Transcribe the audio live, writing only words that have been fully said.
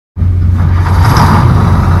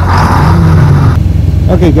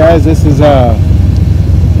Okay guys, this is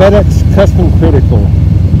FedEx Custom Critical.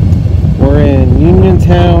 We're in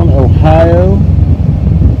Uniontown, Ohio.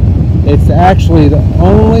 It's actually the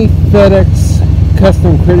only FedEx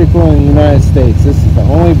Custom Critical in the United States. This is the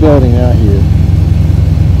only building out here.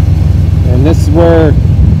 And this is where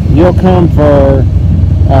you'll come for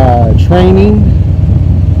training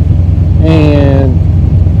and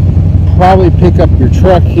probably pick up your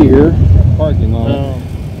truck here. Parking lot.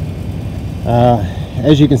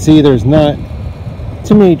 As you can see, there's not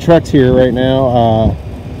too many trucks here right now.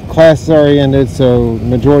 Classes already ended, so the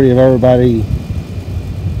majority of everybody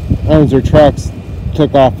owns their trucks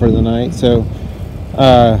took off for the night. So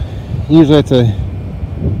usually it's a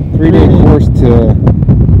 3-day course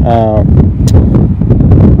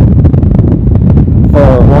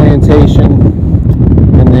for orientation,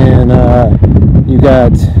 and then you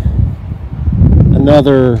got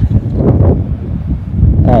another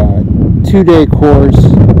 2-day course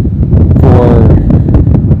for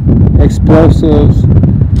explosives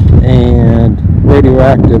and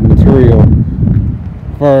radioactive material.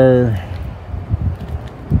 For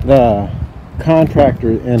the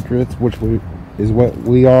contractor entrance, which is what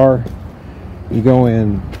we are, you go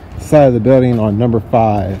inside of the building on number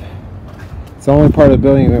 5. It's the only part of the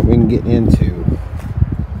building that we can get into.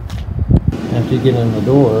 After you get in the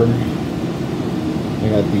door, they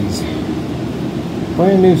got these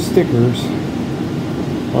brand new stickers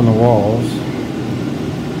on the walls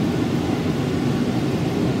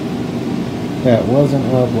that wasn't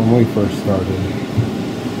up when we first started.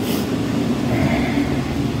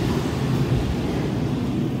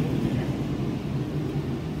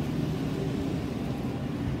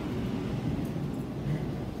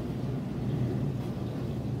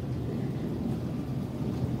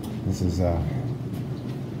 This is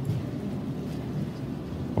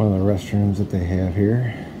one of the restrooms that they have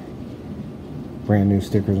here. Brand new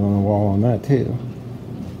stickers on the wall on that too.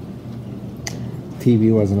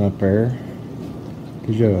 TV wasn't up there.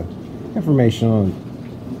 Gives you information on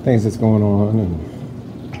things that's going on and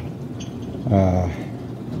a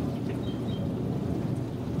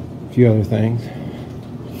few other things.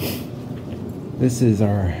 This is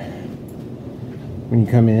when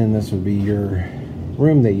you come in, this would be your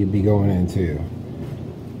room that you'd be going into.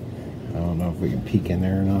 I don't know if we can peek in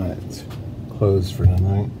there or not. It's closed for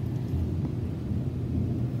tonight.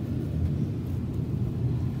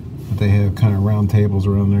 But they have kind of round tables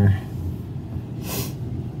around there.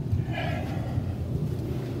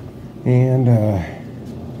 And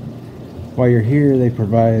while you're here, they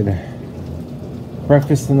provide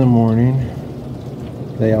breakfast in the morning.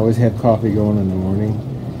 They always have coffee going in the morning.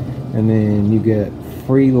 And then you get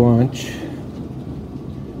free lunch.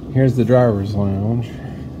 Here's the driver's lounge.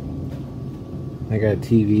 They got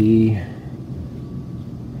TV,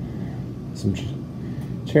 some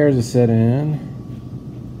chairs to sit in,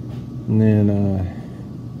 and then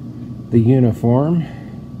the uniform,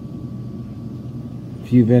 a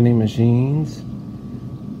few vending machines,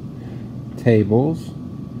 tables,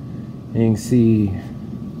 and you can see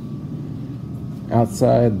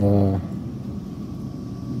outside the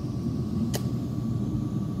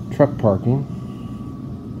truck parking.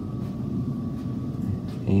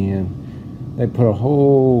 And they put a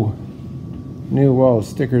whole new wall of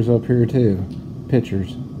stickers up here too.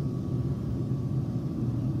 Pictures.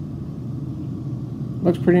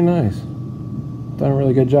 Looks pretty nice. Done a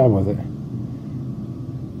really good job with it.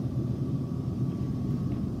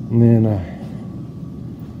 And then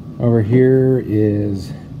over here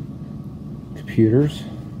is computers.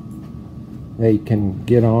 They can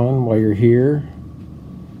get on while you're here.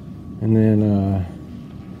 And then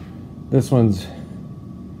this one's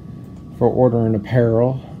for ordering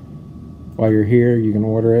apparel. While you're here, you can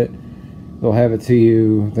order it. They'll have it to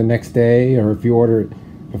you the next day, or if you order it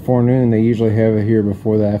before noon, they usually have it here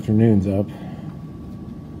before the afternoon's up.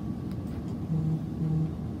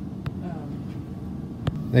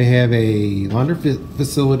 They have a laundry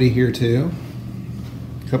facility here too.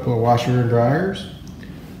 A couple of washer and dryers.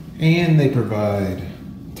 And they provide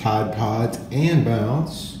Tide Pods and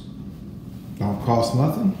Bounce. Don't cost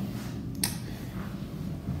nothing.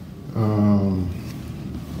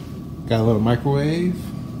 Got a little microwave,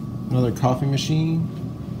 another coffee machine,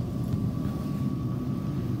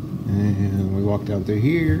 and we walked out through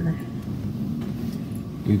here.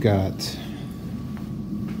 We've got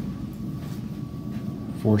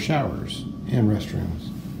 4 showers and restrooms.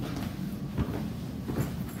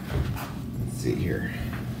 Let's see here.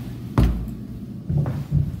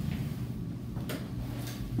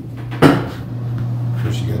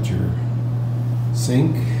 First you got your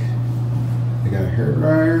sink. They got a hair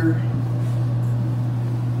dryer.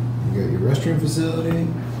 You got your restroom facility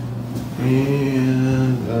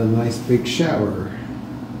and a nice big shower.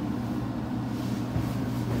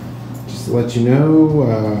 Just to let you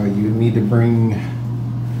know, you need to bring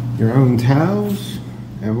your own towels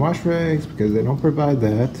and wash rags because they don't provide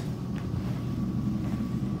that.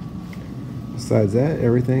 Besides that,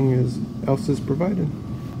 everything else is provided.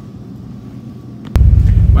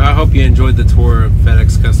 Well, I hope you enjoyed the tour of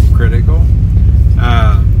FedEx Custom Critical.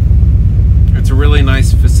 It's a really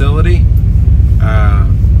nice facility.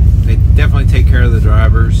 They definitely take care of the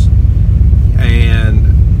drivers, and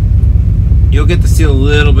you'll get to see a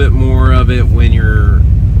little bit more of it when you're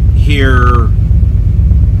here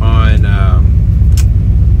on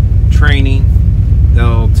training.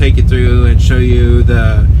 They'll take you through and show you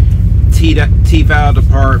the T-file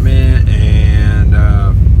department and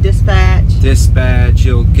dispatch.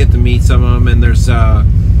 You'll get to meet some of them, and there's some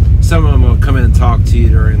of them will come in and talk to you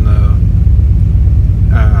during the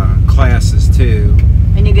classes too.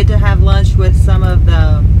 And you get to have lunch with some of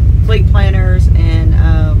the fleet planners and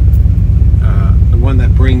the one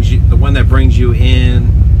that brings you in,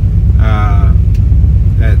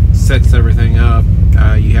 that sets everything up.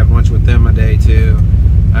 You have lunch with them a day too.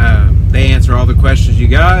 They answer all the questions you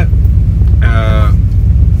got.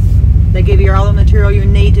 They give you all the material you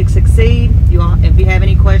need to succeed. If you have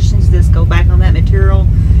any questions, just go back on that material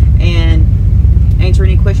and answer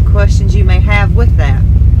any questions you may have with that.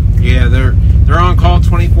 Yeah, they're on call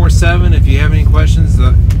 24/7. If you have any questions,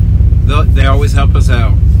 they always help us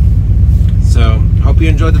out. So, hope you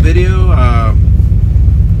enjoyed the video,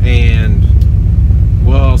 and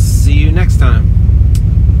we'll see you next time.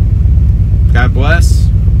 God bless.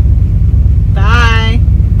 Bye.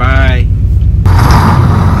 Bye.